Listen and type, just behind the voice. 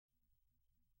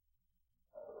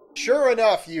Sure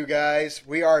enough, you guys,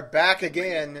 we are back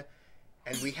again,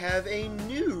 and we have a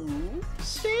new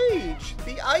stage,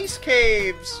 the Ice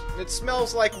Caves. It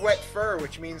smells like wet fur,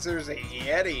 which means there's a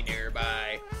Yeti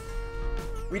nearby.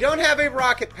 We don't have a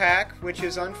rocket pack, which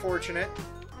is unfortunate.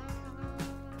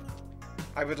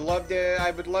 I would love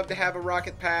to have a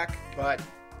rocket pack, but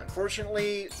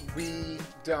unfortunately we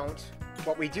don't.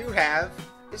 What we do have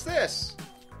is this.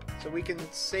 So we can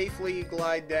safely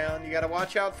glide down. You gotta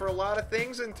watch out for a lot of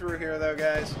things in through here, though,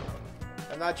 guys.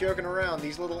 I'm not joking around.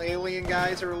 These little alien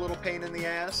guys are a little pain in the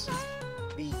ass.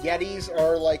 The Yetis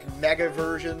are like mega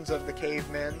versions of the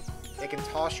cavemen. They can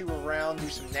toss you around, do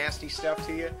some nasty stuff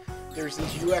to you. There's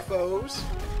these UFOs,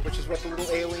 which is what the little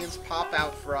aliens pop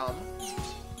out from.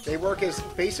 They work as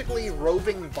basically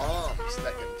roving bombs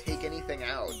that can take anything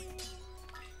out.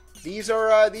 These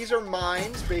are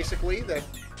mines, basically, that,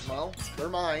 well, they're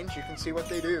mines. You can see what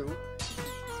they do.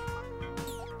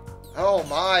 Oh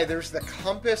my, there's the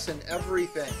compass and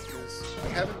everything, because we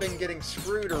haven't been getting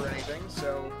screwed or anything,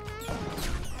 so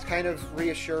it's kind of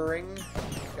reassuring.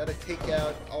 Gotta take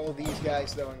out all of these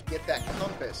guys, though, and get that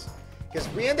compass. Because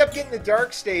if we end up getting the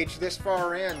dark stage this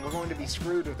far in, we're going to be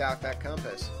screwed without that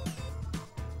compass.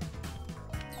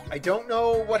 I don't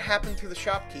know what happened to the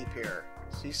shopkeep here.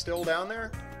 Is he still down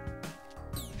there?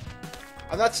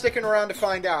 I'm not sticking around to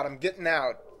find out. I'm getting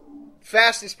out.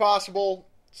 Fast as possible.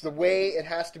 It's the way it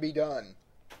has to be done.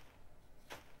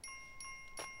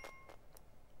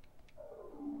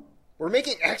 We're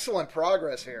making excellent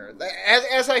progress here.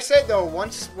 As I said, though,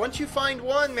 once you find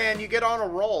one, man, you get on a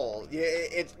roll.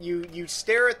 You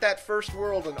stare at that first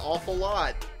world an awful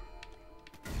lot.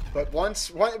 But once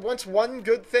one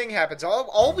good thing happens,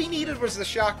 all we needed was the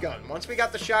shotgun. Once we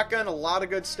got the shotgun, a lot of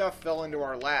good stuff fell into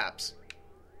our laps.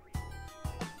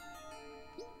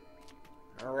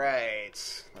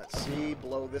 Alright, let's see,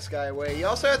 blow this guy away. You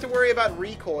also have to worry about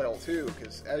recoil, too,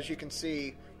 because as you can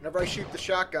see, whenever I shoot the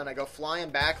shotgun, I go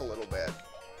flying back a little bit.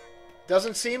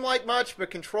 Doesn't seem like much, but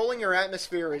controlling your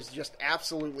atmosphere is just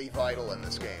absolutely vital in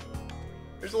this game.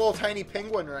 There's a little tiny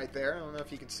penguin right there. I don't know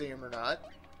if you can see him or not.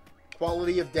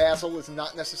 Quality of dazzle is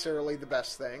not necessarily the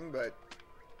best thing, but...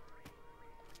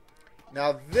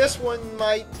 Now, this one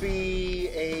might be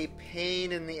a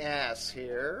pain in the ass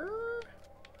here.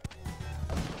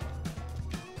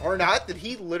 Or not. Did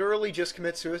he literally just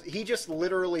commit suicide? He just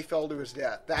literally fell to his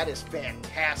death. That is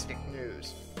fantastic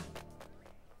news.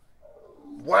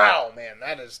 Wow, man.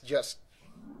 That is just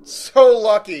so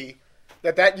lucky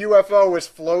that that UFO was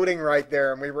floating right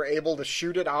there and we were able to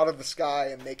shoot it out of the sky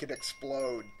and make it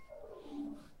explode.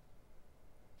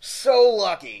 So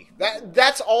lucky.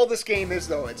 That's all this game is,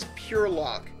 though. It's pure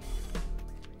luck.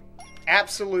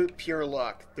 Absolute pure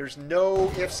luck. There's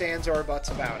no ifs, ands, or buts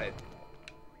about it.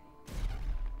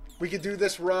 We could do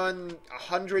this run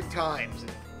 100 times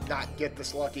and not get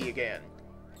this lucky again.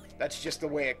 That's just the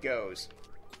way it goes.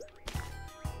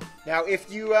 Now,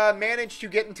 if you manage to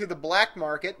get into the black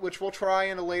market, which we'll try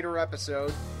in a later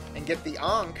episode, and get the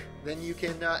Ankh, then you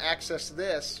can access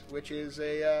this, which is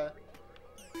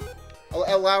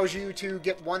allows you to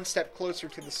get one step closer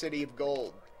to the City of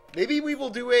Gold. Maybe we will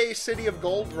do a City of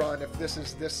Gold run if this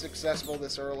is this successful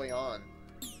this early on.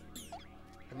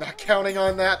 I'm not counting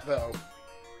on that, though.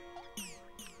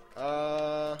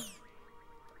 Oh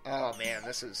man,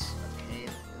 this is a pain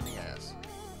in the ass.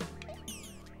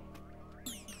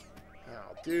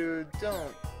 Oh, dude,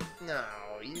 don't. No,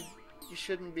 you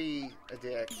shouldn't be a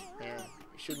dick, man.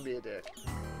 You shouldn't be a dick.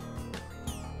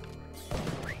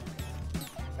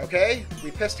 Okay,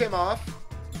 we pissed him off.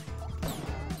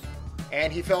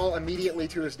 And he fell immediately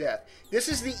to his death. This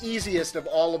is the easiest of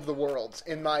all of the worlds,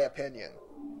 in my opinion.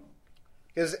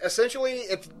 Because essentially,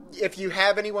 if you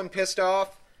have anyone pissed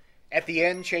off, at the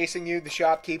end, chasing you, the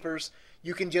shopkeepers,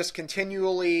 you can just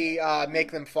continually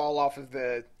make them fall off of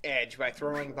the edge by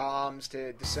throwing bombs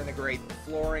to disintegrate the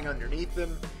flooring underneath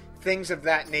them, things of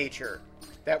that nature.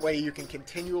 That way you can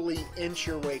continually inch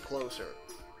your way closer.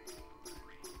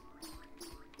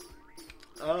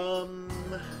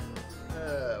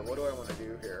 What do I want to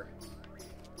do here?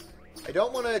 I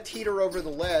don't want to teeter over the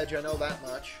ledge, I know that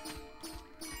much.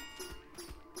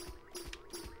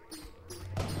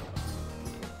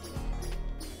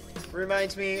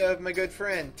 Reminds me of my good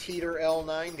friend, Teeter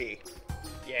L90.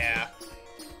 Yeah,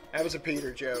 that was a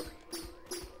Peter joke.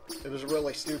 It was a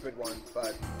really stupid one,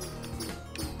 but...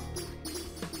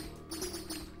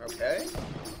 Okay.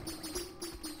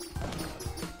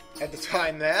 Had to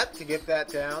time that to get that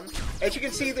down. As you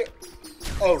can see there...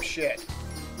 Oh, shit.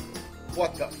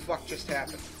 What the fuck just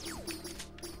happened?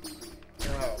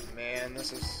 Oh, man,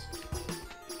 this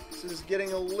is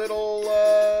getting a little,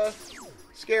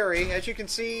 scary. As you can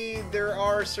see, there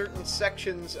are certain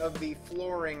sections of the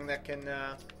flooring that can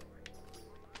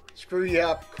screw you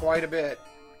up quite a bit.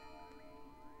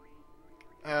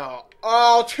 Oh.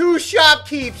 Oh, 2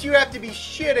 shopkeeps! You have to be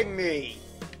shitting me!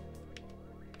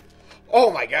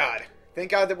 Oh my god. Thank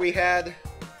God that we had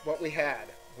what we had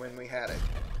when we had it.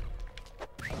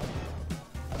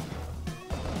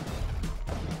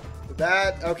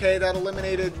 Okay, that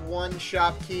eliminated 1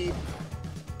 shopkeep.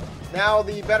 Now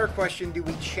the better question, do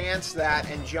we chance that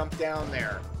and jump down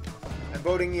there? I'm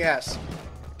voting yes.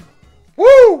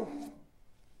 Woo!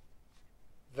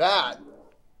 That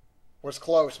was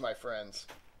close, my friends.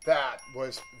 That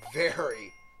was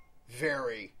very,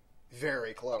 very,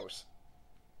 very close.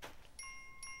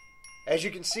 As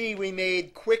you can see, we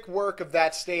made quick work of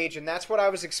that stage, and that's what I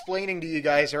was explaining to you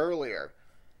guys earlier.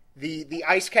 The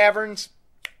ice caverns,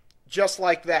 just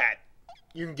like that.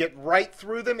 You can get right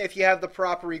through them if you have the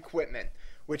proper equipment,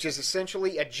 which is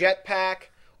essentially a jetpack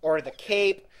or the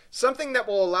cape, something that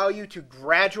will allow you to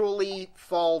gradually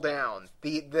fall down.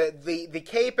 The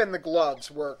cape and the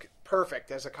gloves work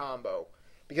perfect as a combo,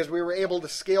 because we were able to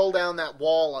scale down that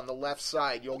wall on the left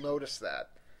side. You'll notice that.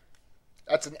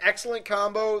 That's an excellent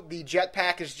combo. The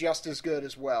jetpack is just as good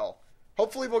as well.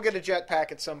 Hopefully we'll get a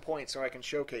jetpack at some point so I can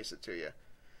showcase it to you.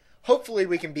 Hopefully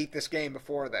we can beat this game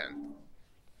before then.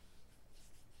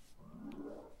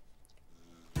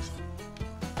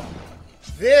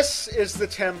 This is the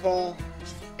temple,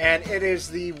 and it is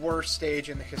the worst stage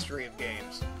in the history of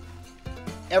games.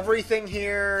 Everything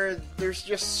here, there's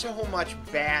just so much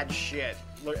bad shit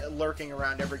lurking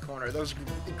around every corner. Those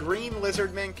green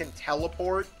lizardmen can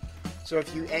teleport, so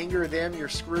if you anger them, you're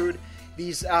screwed.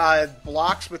 These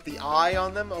blocks with the eye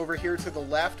on them over here to the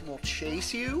left will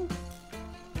chase you.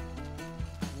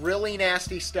 Really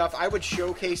nasty stuff. I would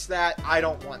showcase that. I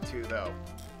don't want to, though.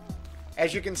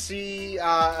 As you can see,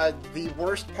 the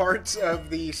worst parts of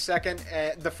the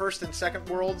first and second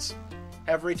worlds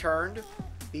have returned.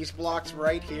 These blocks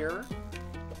right here.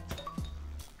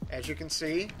 As you can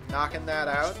see, knocking that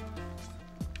out.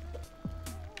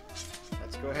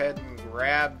 Let's go ahead and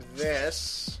grab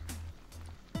this.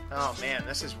 Oh man,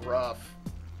 this is rough.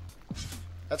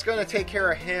 That's going to take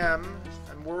care of him.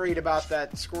 I'm worried about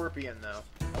that scorpion, though.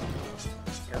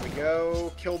 Here we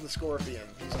go. Kill the scorpion.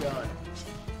 He's done.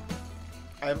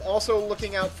 I'm also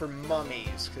looking out for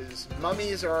mummies, because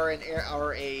mummies are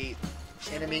a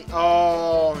enemy.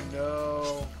 Oh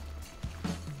no.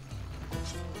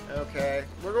 Okay,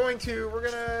 we'll go into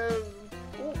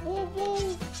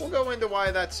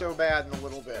why that's so bad in a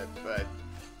little bit, but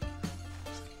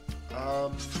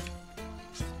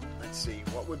let's see,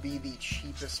 what would be the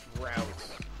cheapest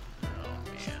route? Oh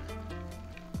man,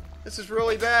 this is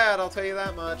really bad. I'll tell you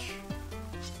that much.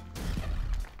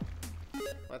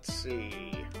 Let's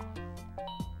see.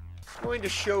 I'm going to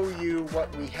show you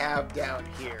what we have down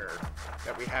here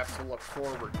that we have to look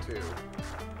forward to.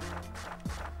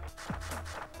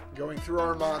 Going through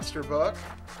our monster book.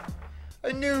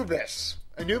 Anubis.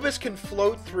 Anubis can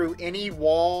float through any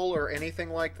wall or anything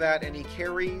like that, and he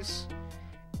carries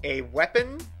a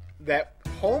weapon that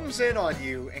homes in on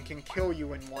you and can kill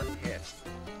you in one hit.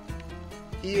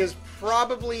 He is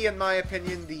probably, in my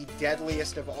opinion, the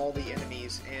deadliest of all the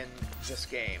enemies in this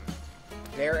game.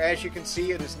 There, as you can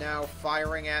see, it is now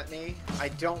firing at me. I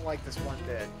don't like this one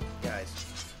bit,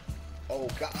 guys. Oh,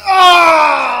 God.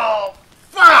 Oh!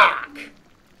 Fuck!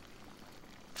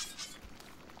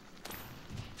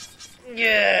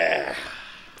 Yeah!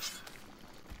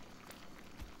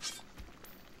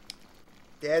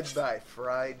 Dead by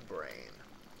fried brain.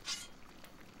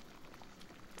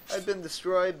 I've been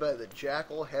destroyed by the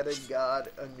jackal-headed god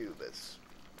Anubis.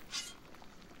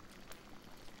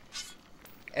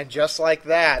 And just like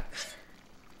that,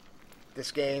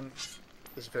 this game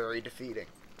is very defeating.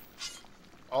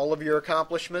 All of your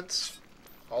accomplishments,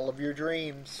 all of your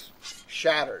dreams,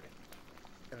 shattered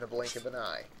in the blink of an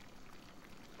eye.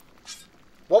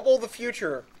 What will the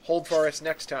future hold for us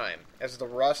next time, as the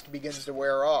rust begins to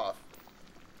wear off,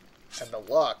 and the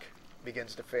luck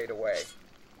begins to fade away?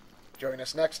 Join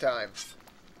us next time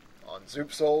on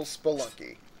ZoopSoul's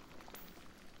Spelunky.